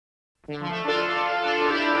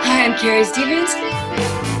Hi, I'm Carrie Stevens,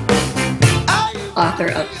 author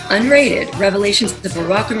of UNRATED, Revelations of a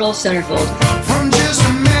Rock and Roll Centerfold. From just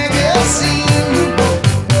a magazine.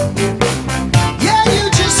 Yeah,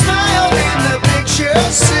 you just smiled in the picture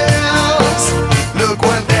sells. Look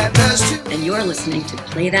what that does to And you're listening to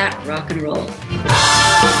Play That Rock and Roll.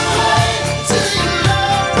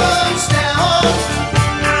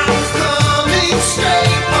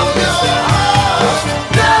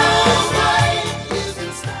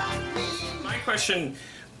 Question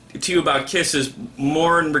to you about Kiss is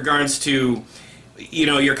more in regards to, you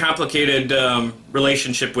know, your complicated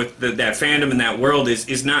relationship with that fandom and that world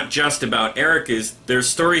is not just about Eric. There's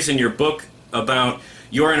stories in your book about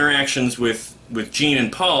your interactions with Gene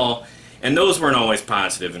and Paul, and those weren't always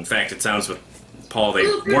positive. In fact, it sounds with Paul they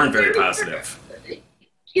weren't very positive.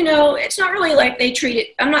 You know, it's not really like they treated,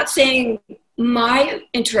 I'm not saying my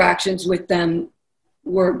interactions with them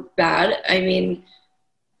were bad. I mean,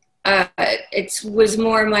 it was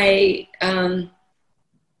more my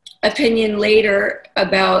opinion later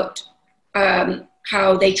about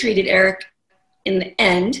how they treated Eric in the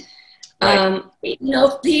end. Right. You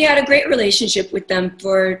know, he had a great relationship with them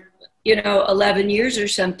for, 11 years or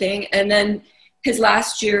something. And then his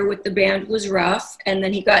last year with the band was rough. And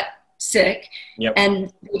then he got sick. Yep.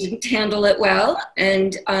 And they didn't handle it well.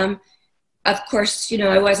 And of course,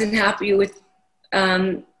 I wasn't happy with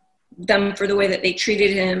them for the way that they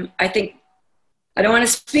treated him. I think, I don't want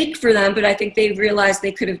to speak for them, but I think they realized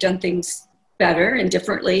they could have done things better and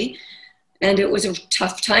differently. And it was a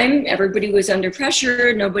tough time. Everybody was under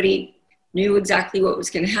pressure. Nobody knew exactly what was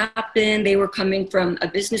going to happen. They were coming from a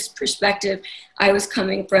business perspective. I was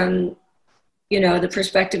coming from, the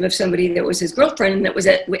perspective of somebody that was his girlfriend and that was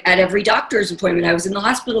at every doctor's appointment. I was in the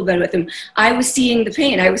hospital bed with him. I was seeing the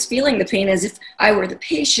pain. I was feeling the pain as if I were the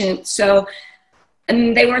patient. So,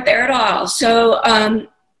 and they weren't there at all. So,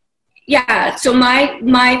 so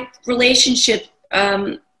my relationship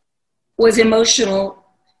was emotional.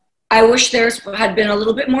 I wish theirs had been a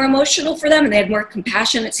little bit more emotional for them and they had more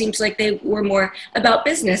compassion. It seems like they were more about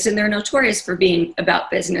business, and they're notorious for being about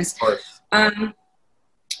business.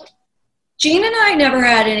 Gene and I never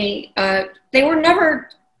had any, they were never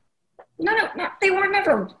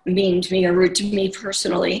mean to me or rude to me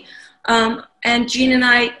personally. And Gene and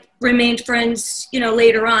I remained friends,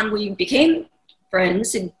 later on. We became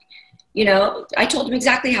friends, and, I told him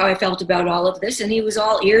exactly how I felt about all of this, and he was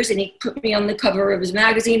all ears, and he put me on the cover of his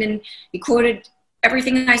magazine, and he quoted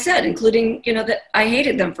everything I said, including, that I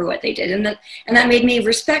hated them for what they did. And that made me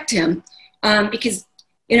respect him, because,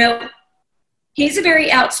 he's a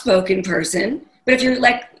very outspoken person, but if you're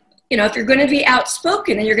if you're going to be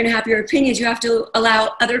outspoken and you're going to have your opinions, you have to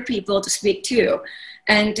allow other people to speak too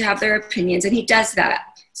and to have their opinions, and he does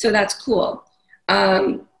that. So that's cool.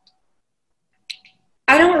 I'm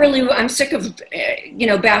sick of,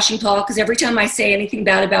 bashing Paul, because every time I say anything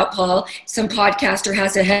bad about Paul, some podcaster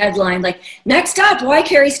has a headline like, next up, why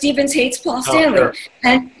Carrie Stevens hates Paul Stanley. Sure.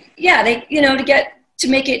 And yeah, they, to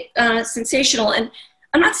make it sensational. And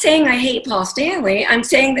I'm not saying I hate Paul Stanley. I'm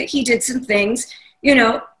saying that he did some things,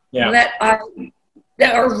 that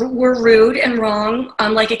were rude and wrong,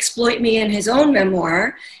 like exploit me in his own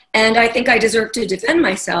memoir. And I think I deserve to defend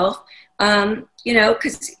myself,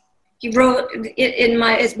 because he wrote it in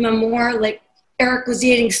his memoir, like Eric was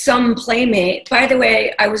dating some playmate. By the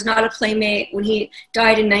way, I was not a playmate when he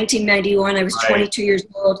died in 1991. I was 22 years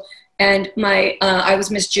old, and I was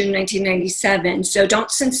Miss June 1997. So don't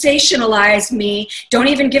sensationalize me. Don't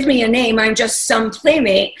even give me a name. I'm just some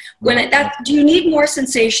playmate. Do you need more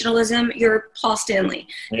sensationalism? You're Paul Stanley,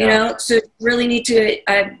 so you really need to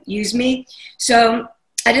use me. So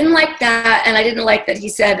I didn't like that, and I didn't like that he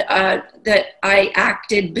said that I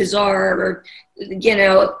acted bizarre, or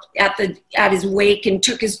at his wake, and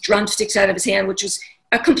took his drumsticks out of his hand, which was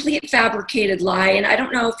a complete fabricated lie. And I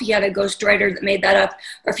don't know if he had a ghostwriter that made that up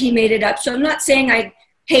or if he made it up. So I'm not saying I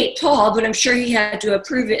hate Paul, but I'm sure he had to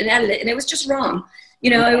approve it and edit it, and it was just wrong.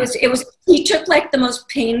 It was he took like the most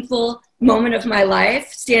painful moment of my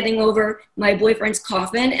life, standing over my boyfriend's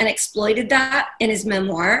coffin, and exploited that in his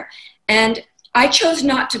memoir. And I chose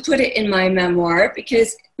not to put it in my memoir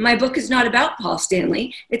because my book is not about Paul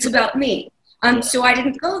Stanley. It's about me. So I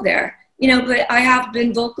didn't go there, but I have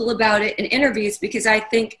been vocal about it in interviews, because I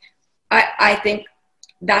think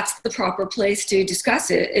that's the proper place to discuss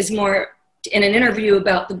it, is more in an interview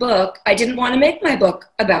about the book. I didn't want to make my book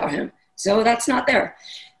about him, so that's not there.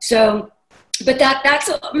 So, but that's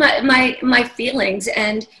my feelings.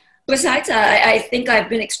 And besides that, I think I've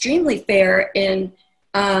been extremely fair in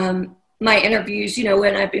my interviews,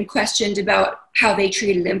 when I've been questioned about how they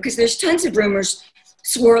treated him, because there's tons of rumors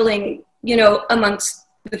swirling, you know, amongst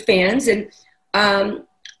the fans. And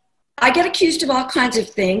I get accused of all kinds of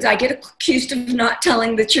things. I get accused of not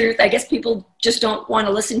telling the truth. I guess people just don't want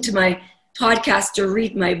to listen to my podcast or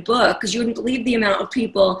read my book, because you wouldn't believe the amount of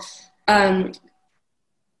people.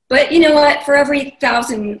 But you know what? For every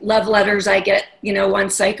 1,000 love letters I get, you know, one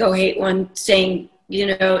psycho hate one saying,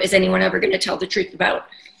 you know, is anyone ever going to tell the truth about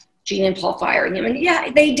Gene and Paul firing him? And yeah,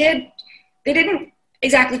 they did. They didn't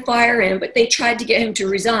exactly fire him, but they tried to get him to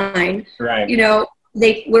resign. Right. You know,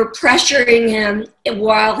 they were pressuring him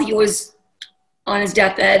while he was on his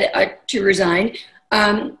deathbed to resign.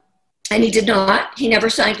 And he did not. He never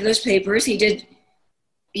signed those papers.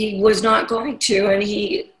 He was not going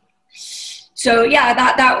to. So yeah,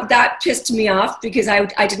 that pissed me off, because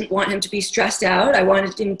I didn't want him to be stressed out. I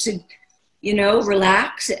wanted him to, you know,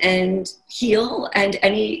 relax and heal, and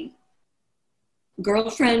any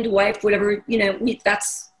girlfriend, wife, whatever, you know,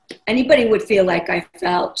 that's, anybody would feel like I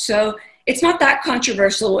felt. So it's not that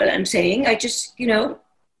controversial what I'm saying. I just, you know,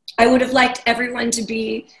 I would have liked everyone to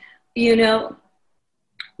be, you know,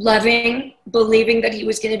 loving, believing that he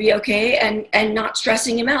was going to be okay, and not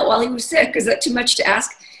stressing him out while he was sick. Is that too much to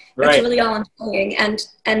ask? Right. That's really all I'm saying. And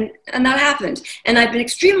that happened. And I've been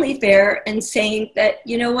extremely fair in saying that,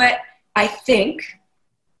 you know what, I think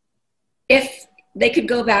if they could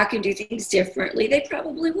go back and do things differently, they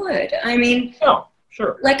probably would. I mean, oh,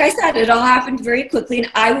 sure. Like I said, it all happened very quickly,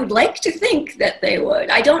 and I would like to think that they would.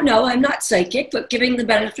 I don't know. I'm not psychic, but giving the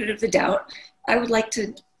benefit of the doubt, I would like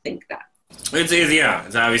to think that.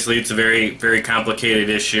 It's obviously it's a very, very complicated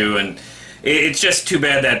issue, and it's just too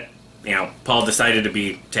bad that, you know, Paul decided to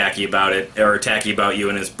be tacky about it, or tacky about you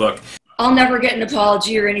in his book. I'll never get an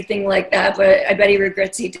apology or anything like that, but I bet he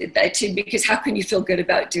regrets he did that too, because how can you feel good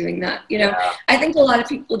about doing that? You know, yeah. I think a lot of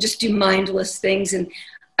people just do mindless things, and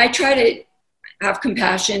I try to have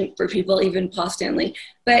compassion for people, even Paul Stanley.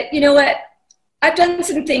 But you know what? I've done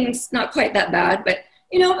some things not quite that bad, but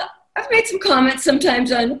you know, I've made some comments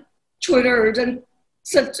sometimes on Twitter or done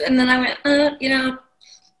such, and then I went, you know,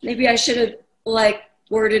 maybe I should have like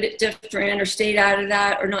worded it different or stayed out of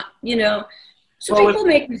that, or not, you know. So well, people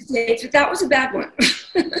make mistakes, but that was a bad one.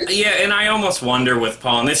 Yeah, and I almost wonder with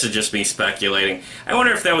Paul, and this is just me speculating, I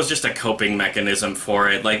wonder if that was just a coping mechanism for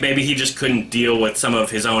it. Like maybe he just couldn't deal with some of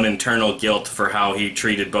his own internal guilt for how he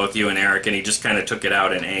treated both you and Eric, and he just kind of took it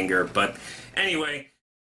out in anger. But anyway.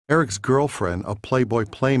 Eric's girlfriend, a Playboy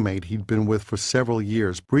playmate he'd been with for several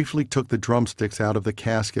years, briefly took the drumsticks out of the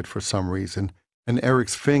casket for some reason, and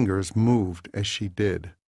Eric's fingers moved as she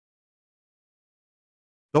did.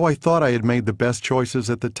 Though I thought I had made the best choices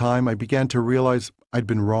at the time, I began to realize I'd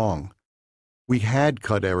been wrong. We had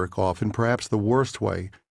cut Eric off in perhaps the worst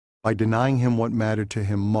way, by denying him what mattered to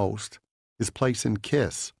him most, his place in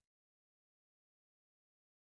KISS.